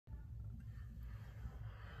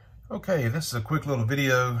Okay, this is a quick little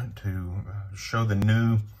video to show the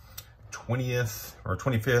new 20th or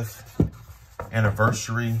 25th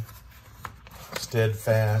anniversary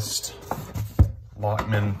Steadfast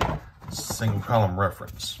Lockman single column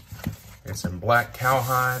reference. It's in black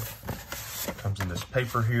cowhide. It comes in this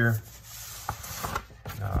paper here.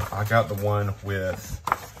 I got the one with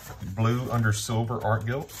blue under silver art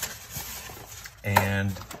gilt,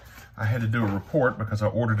 and I had to do a report because I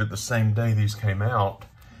ordered it the same day these came out,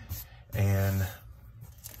 and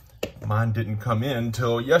mine didn't come in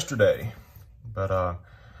till yesterday. But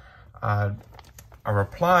I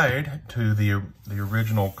replied to the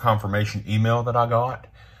original confirmation email that I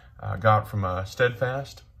got from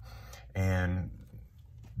Steadfast, and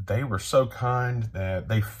they were so kind that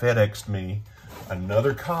they FedExed me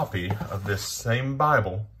another copy of this same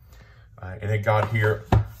Bible, and it got here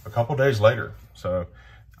a couple days later. So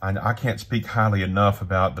I can't speak highly enough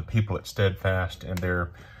about the people at Steadfast and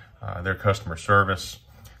their customer service.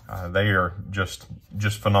 They are just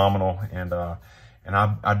phenomenal, and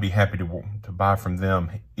I'd be happy to buy from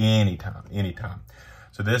them anytime.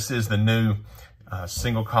 So this is the new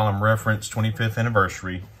single column reference 25th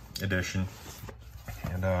anniversary edition,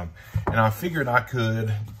 and I figured I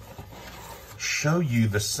could show you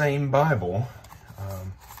the same Bible,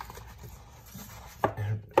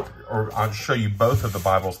 or I'll show you both of the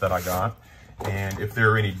Bibles that I got, and if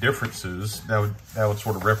there are any differences, that would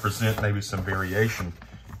sort of represent maybe some variation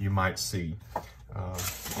you might see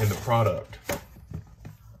in the product.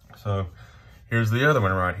 So here's the other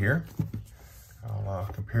one right here. I'll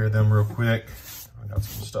compare them real quick. I got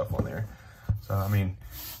some stuff on there. So I mean,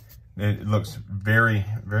 it looks very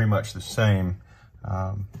much the same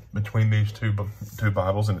between these two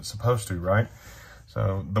Bibles, and it's supposed to, right?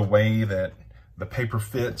 So the way that the paper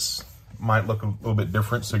fits might look a little bit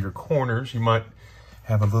different. So your corners, you might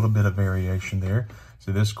have a little bit of variation there.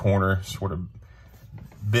 So this corner sort of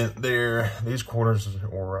bent there. These corners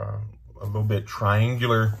are a little bit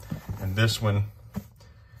triangular, and this one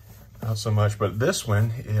not so much. But this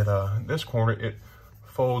one, this corner, it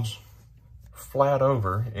folds flat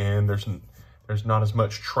over, and there's not as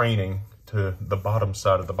much training to the bottom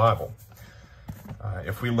side of the Bible.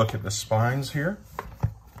 If we look at the spines here,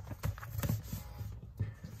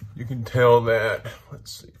 you can tell that,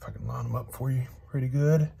 let's see if I can line them up for you pretty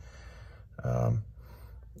good.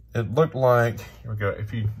 It looked like, here we go,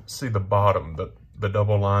 if you see the bottom, the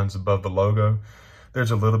double lines above the logo,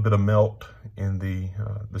 there's a little bit of melt in the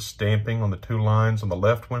stamping on the two lines on the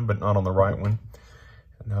left one, but not on the right one.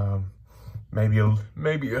 And, maybe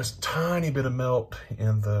a tiny bit of melt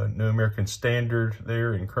in the New American Standard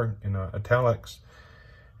there in italics,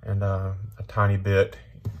 and a tiny bit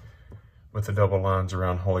with the double lines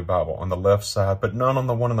around Holy Bible on the left side, but none on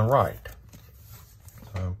the one on the right.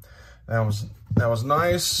 So that was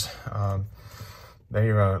nice.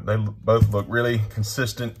 They both look really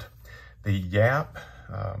consistent. The yapp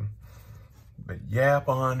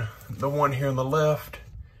on the one here on the left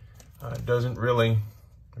doesn't really,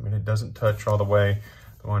 it doesn't touch all the way.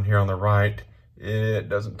 The one here on the right, it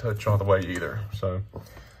doesn't touch all the way either. So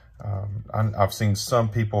I've seen some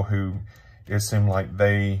people who it seemed like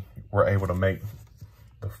they were able to make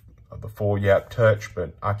the full yapp touch,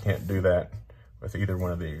 but I can't do that with either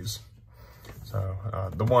one of these. So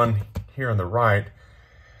the one here on the right,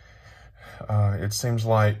 it seems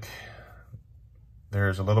like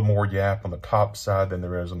there's a little more yapp on the top side than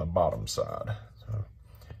there is on the bottom side. So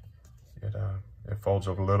it folds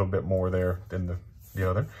a little bit more there than the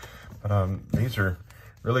other. But these are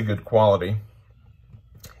really good quality,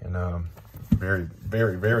 and very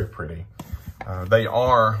pretty. They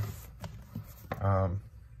are,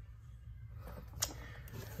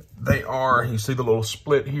 you see the little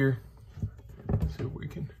split here? Let's see if we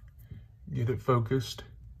can get it focused.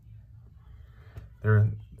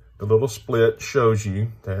 The little split shows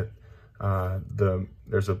you that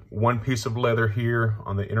there's one piece of leather here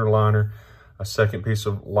on the inner liner, a second piece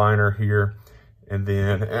of liner here, and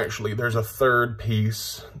then actually there's a third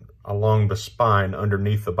piece along the spine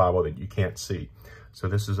underneath the Bible that you can't see. So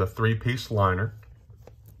this is a 3-piece liner.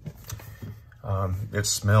 It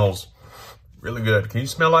smells really good. Can you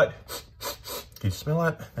smell it? Can you smell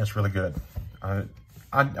it? That's really good. I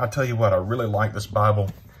tell you what, I really like this Bible.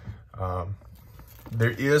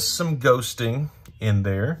 There is some ghosting in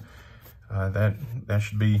there. That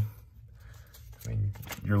should be,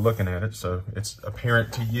 you're looking at it, so it's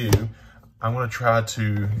apparent to you. I'm going to try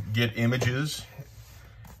to get images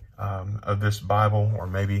of this Bible, or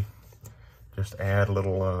maybe just add a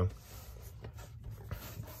little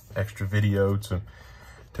extra video to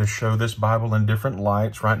show this Bible in different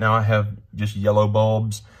lights. Right now I have just yellow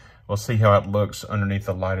bulbs we'll see how it looks underneath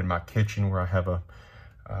the light in my kitchen where I have a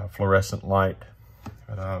fluorescent light.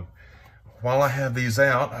 But while I have these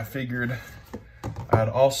out, I figured I'd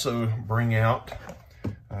also bring out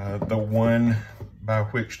the one by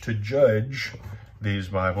which to judge these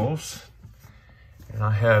Bibles. And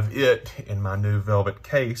I have it in my new velvet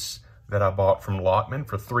case that I bought from Lockman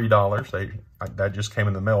for $3. That just came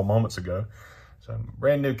in the mail moments ago. So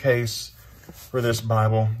brand new case for this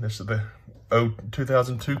Bible. This is the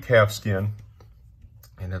 2002 calfskin,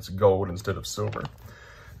 and it's gold instead of silver.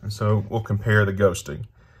 And so we'll compare the ghosting.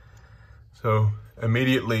 So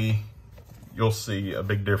immediately you'll see a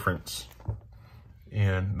big difference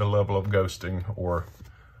in the level of ghosting or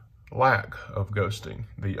lack of ghosting.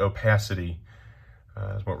 The opacity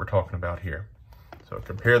is what we're talking about here. So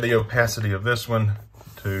compare the opacity of this one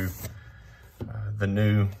to the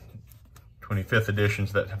new 25th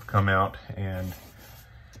editions that have come out, and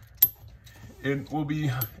it will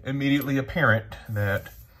be immediately apparent that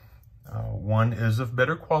one is of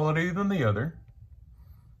better quality than the other.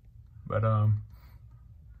 But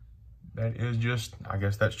that is just, I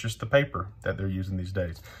guess that's just the paper that they're using these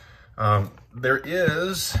days. There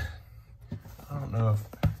is, I don't know,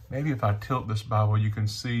 maybe if I tilt this Bible, you can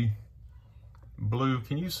see blue.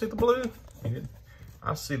 Can you see the blue?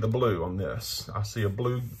 I see the blue on this. I see a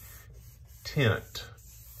blue tint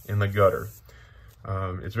in the gutter.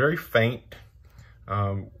 It's very faint.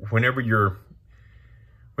 Whenever you're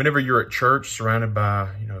at church surrounded by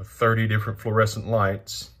 30 different fluorescent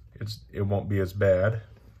lights, it won't be as bad,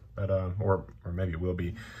 but or maybe it will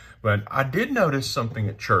be. But I did notice something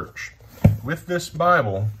at church with this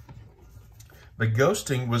Bible. The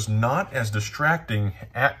ghosting was not as distracting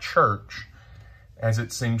at church as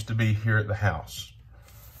it seems to be here at the house.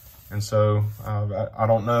 And so I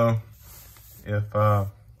don't know if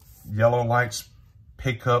yellow lights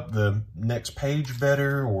pick up the next page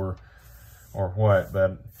better or what,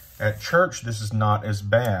 but at church this is not as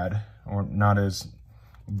bad or not as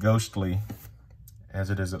ghostly as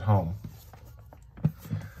it is at home.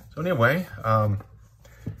 So anyway,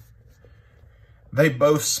 they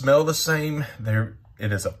both smell the same.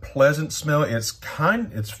 It is a pleasant smell. It's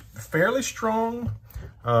fairly strong.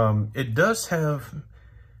 It does have,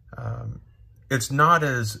 it's not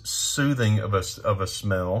as soothing of a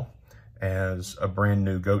smell as a brand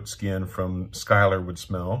new goat skin from Skylar would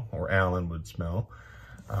smell or Alan would smell.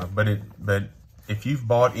 But if you've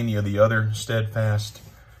bought any of the other Steadfast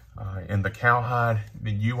in the Cowhide,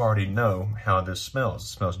 then you already know how this smells. It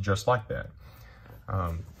smells just like that.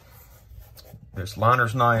 This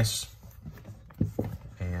liner's nice,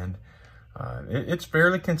 and it's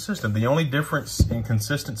fairly consistent. The only difference in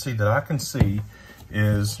consistency that I can see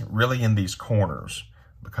is really in these corners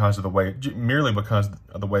merely because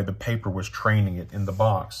of the way the paper was training it in the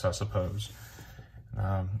box, I suppose.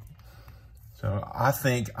 So I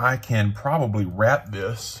think I can probably wrap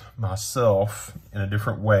this myself in a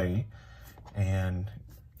different way and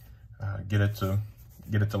get it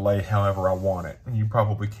to lay however I want it. And you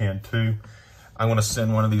probably can too. I'm going to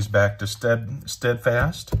send one of these back to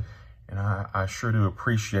Steadfast, and I sure do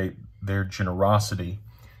appreciate their generosity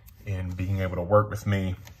in being able to work with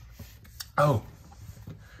me. Oh,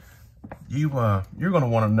 you're going to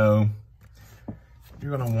want to know.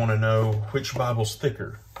 You're going to want to know which Bible's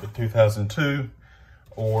thicker, the 2002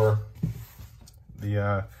 or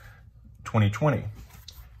the 2020.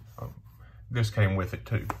 This came with it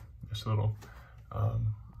too. This little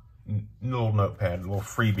notepad, a little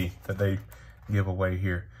freebie that they give away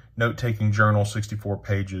here. Note-taking journal, 64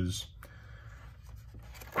 pages.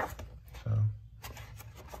 So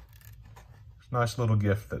it's a nice little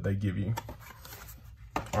gift that they give you.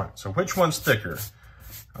 All right, so which one's thicker?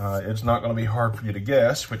 It's not going to be hard for you to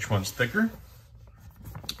guess which one's thicker.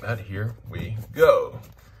 But here we go.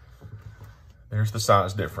 There's the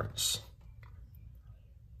size difference.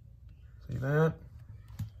 See that?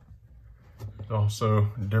 There's also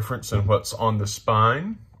a difference in what's on the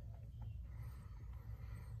spine.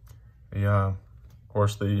 Of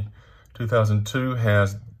course, the 2002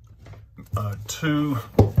 has two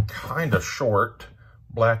kind of short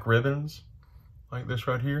black ribbons like this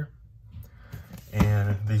right here.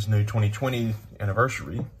 And these new 2020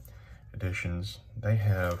 anniversary editions, they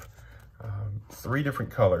have 3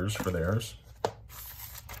 different colors for theirs.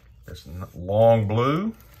 This long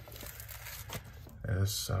blue,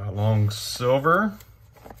 this long silver.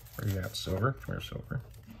 Where you at, silver? Come here, silver.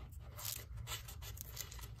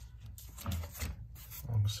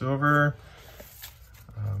 Long silver.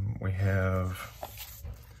 We have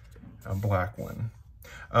a black one.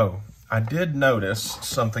 Oh, I did notice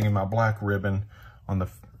something in my black ribbon on the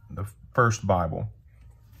first Bible.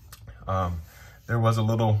 There was a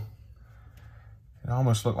little It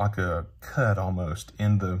almost looked like a cut almost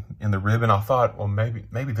in the ribbon. I thought, well,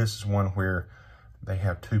 maybe this is one where they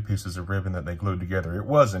have two pieces of ribbon that they glued together. It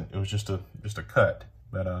wasn't. It was just a cut.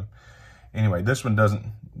 But anyway, this one doesn't.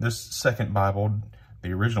 This second Bible,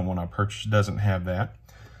 the original one I purchased, doesn't have that.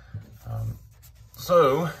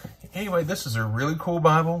 So anyway, this is a really cool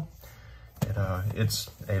Bible. It's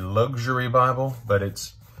a luxury Bible, but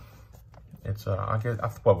it's I guess,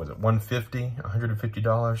 what was it, $150,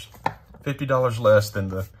 $150, $50 less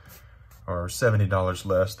than or $70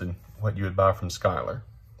 less than what you would buy from Skylar.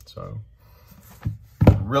 So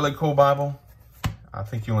really cool Bible. I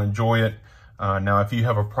think you'll enjoy it. Now, if you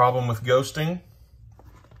have a problem with ghosting,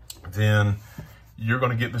 then you're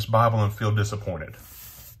going to get this Bible and feel disappointed.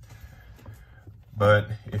 But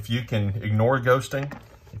if you can ignore ghosting,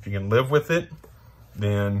 if you can live with it,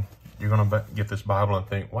 then you're going to get this Bible and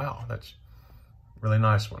think, wow, that's a really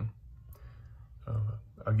nice one.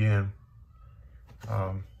 Again,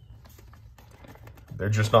 they're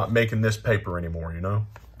just not making this paper anymore, you know?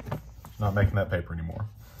 Not making that paper anymore.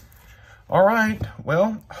 All right,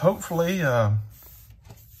 well, hopefully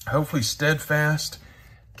Steadfast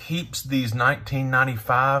keeps these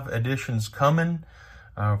 1995 editions coming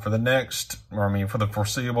for the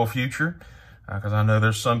foreseeable future, because I know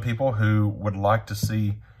there's some people who would like to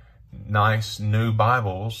see nice new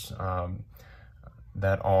Bibles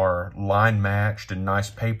that are line matched and nice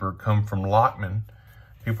paper come from Lockman.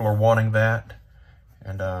 People are wanting that,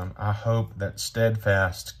 and I hope that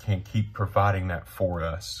Steadfast can keep providing that for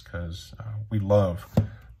us, because we love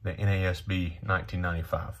the NASB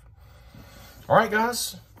 1995. All right,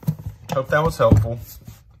 guys, hope that was helpful.